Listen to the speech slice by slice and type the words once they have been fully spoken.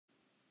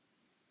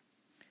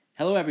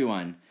Hello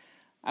everyone.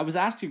 I was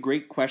asked a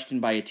great question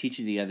by a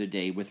teacher the other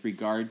day with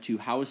regard to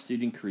how a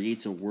student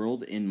creates a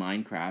world in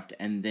Minecraft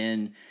and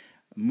then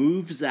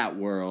moves that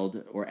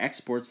world or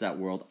exports that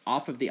world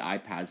off of the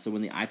iPad, so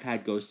when the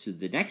iPad goes to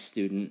the next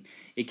student,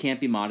 it can't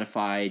be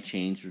modified,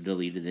 changed, or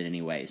deleted in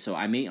any way. So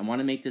I want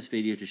to make this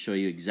video to show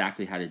you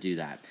exactly how to do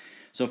that.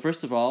 So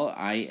first of all,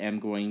 I am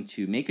going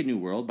to make a new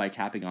world by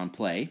tapping on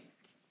play.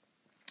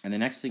 And the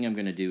next thing I'm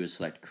going to do is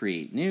select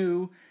create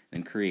new,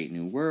 then create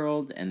new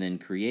world, and then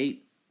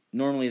create.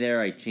 Normally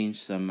there I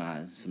change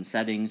some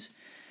settings,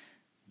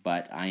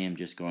 but I am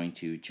just going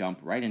to jump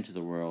right into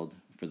the world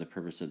for the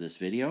purpose of this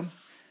video.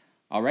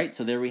 Alright,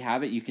 so there we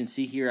have it. You can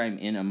see here I'm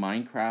in a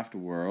Minecraft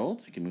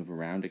world. You can move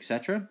around,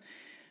 etc.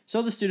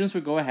 So the students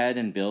would go ahead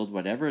and build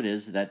whatever it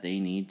is that they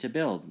need to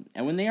build.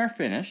 And when they are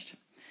finished,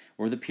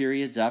 or the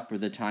period's up, or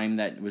the time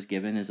that was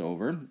given is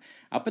over,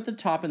 up at the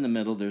top in the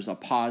middle there's a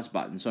pause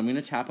button. So I'm going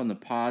to tap on the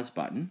pause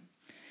button.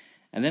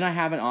 And then I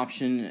have an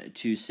option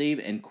to save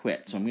and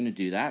quit. So I'm going to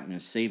do that. I'm going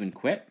to save and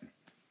quit.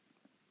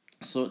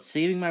 So it's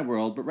saving my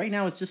world, but right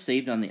now it's just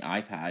saved on the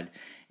iPad,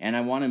 and I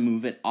want to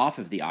move it off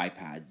of the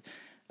iPad.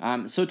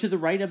 So to the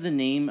right of the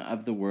name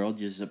of the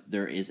world,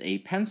 there is a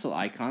pencil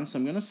icon, so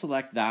I'm going to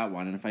select that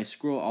one. And if I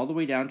scroll all the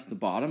way down to the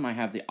bottom, I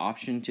have the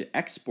option to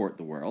export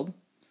the world.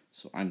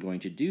 So I'm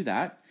going to do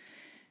that.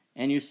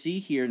 And you see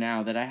here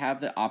now that I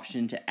have the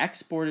option to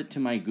export it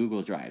to my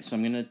Google Drive. So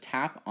I'm going to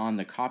tap on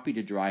the copy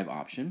to drive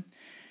option.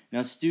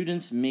 Now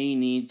students may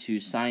need to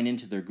sign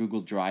into their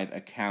Google Drive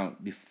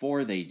account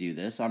before they do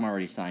this. I'm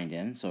already signed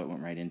in, so it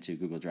went right into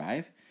Google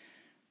Drive.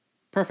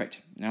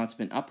 Perfect. Now it's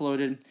been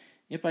uploaded.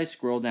 If I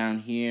scroll down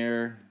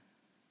here,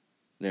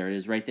 there it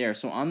is right there.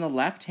 So on the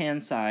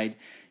left-hand side,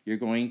 you're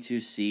going to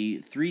see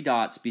 3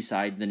 dots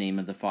beside the name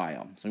of the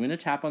file. So I'm going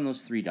to tap on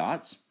those 3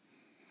 dots,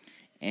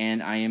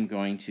 and I am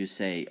going to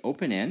say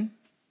open in.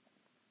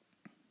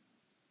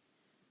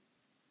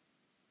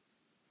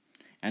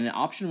 And an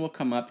option will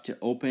come up to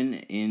open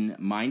in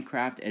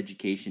Minecraft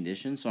Education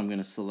Edition, so I'm going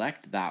to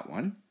select that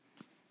one.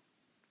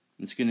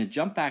 It's going to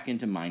jump back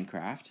into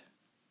Minecraft.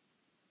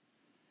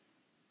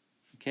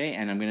 Okay,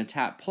 and I'm going to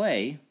tap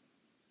play.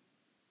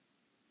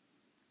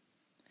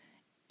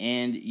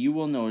 And you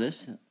will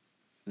notice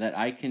that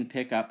I can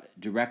pick up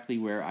directly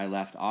where I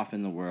left off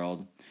in the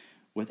world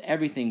with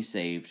everything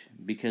saved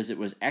because it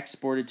was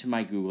exported to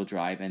my Google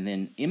Drive and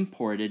then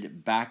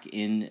imported back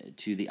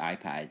into the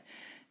iPad.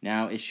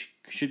 Now, it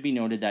should be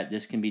noted that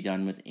this can be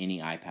done with any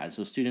iPad.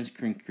 So students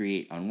can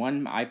create on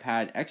one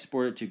iPad,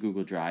 export it to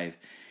Google Drive,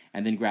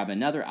 and then grab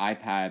another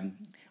iPad,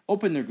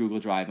 open their Google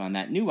Drive on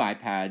that new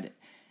iPad,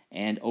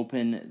 and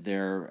open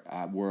their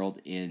world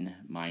in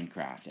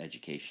Minecraft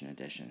Education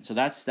Edition. So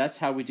that's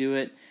how we do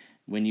it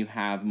when you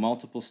have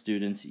multiple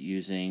students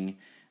using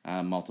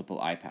multiple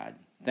iPad.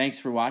 Thanks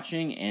for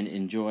watching, and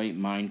enjoy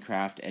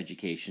Minecraft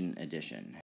Education Edition.